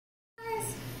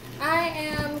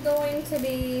to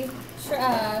be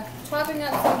chopping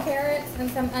up some carrots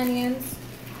and some onions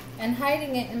and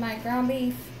hiding it in my ground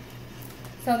beef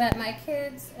so that my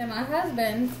kids and my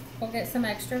husband will get some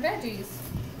extra veggies.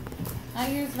 I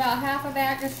used about half a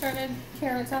bag of shredded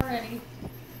carrots already.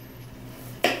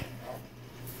 And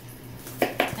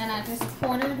I just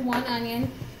quartered one onion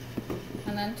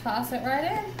and then toss it right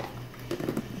in.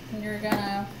 And you're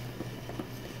gonna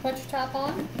put your top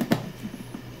on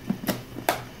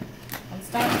and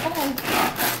start pulling.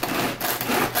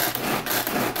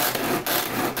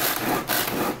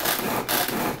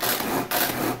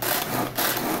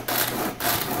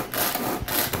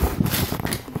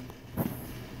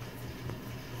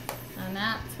 And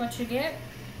that's what you get.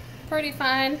 Pretty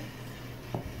fine.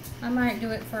 I might do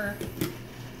it for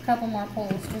a couple more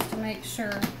pulls just to make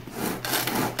sure.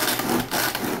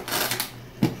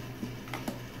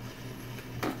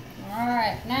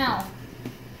 Alright, now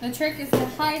the trick is to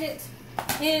hide it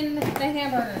in the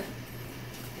hamburger.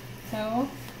 So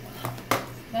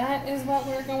that is what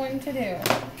we're going to do.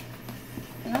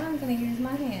 And I'm going to use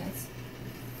my hands.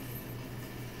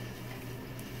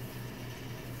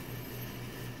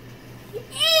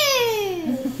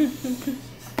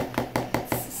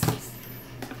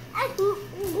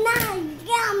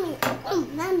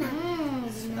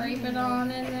 Scrape it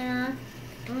on in there.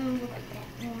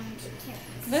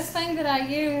 This thing that I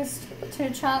used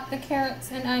to chop the carrots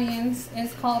and onions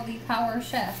is called the Power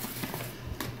Chef.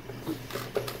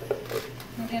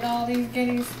 I get all these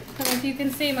goodies. And as you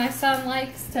can see, my son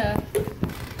likes to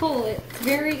pull it. It's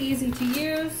very easy to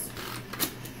use,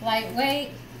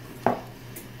 lightweight.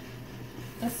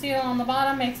 The seal on the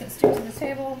bottom makes it stick to the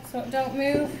table so it don't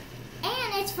move.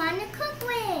 And it's fun to cook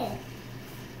with.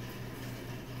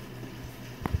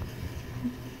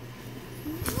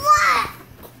 What?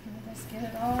 Just get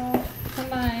it all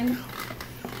combined.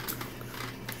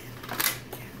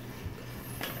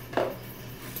 I'm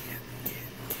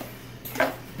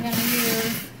going to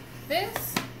use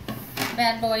this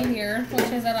bad boy here,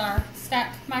 which is at our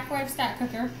microwave stack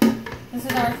cooker. This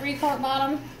is our 3-quart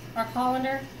bottom, our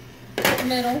colander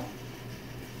middle.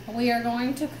 We are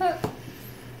going to cook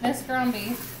this ground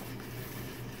beef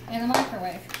in the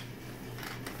microwave.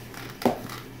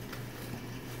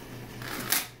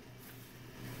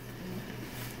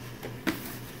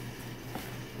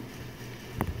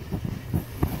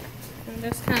 I'm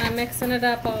just kind of mixing it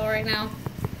up all right now.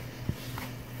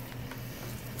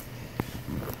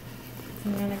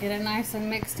 I'm going to get it nice and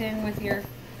mixed in with your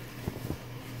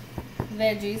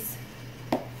veggies.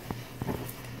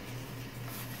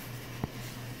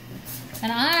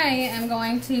 And I am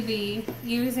going to be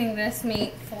using this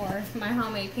meat for my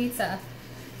homemade pizza.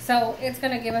 So it's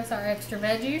going to give us our extra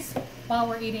veggies while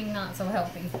we're eating not so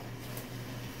healthy.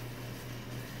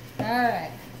 Alright,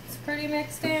 it's pretty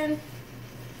mixed in.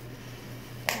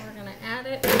 We're going to add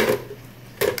it.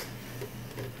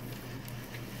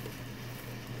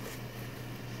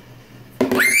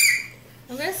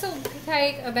 And this will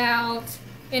take about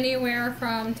anywhere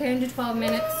from 10 to 12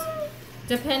 minutes,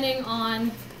 depending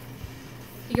on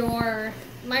your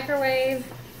microwave,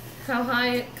 how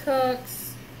high it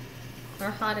cooks, or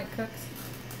hot it cooks.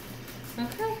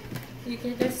 Okay, you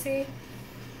can just see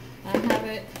I have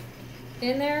it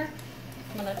in there.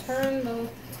 I'm going to turn the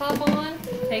top on,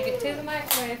 take it to the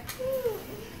microwave.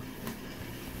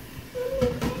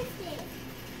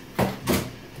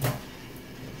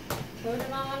 Put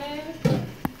it on in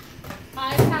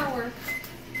high power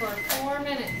for 4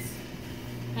 minutes.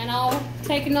 And I'll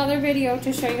take another video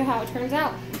to show you how it turns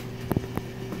out.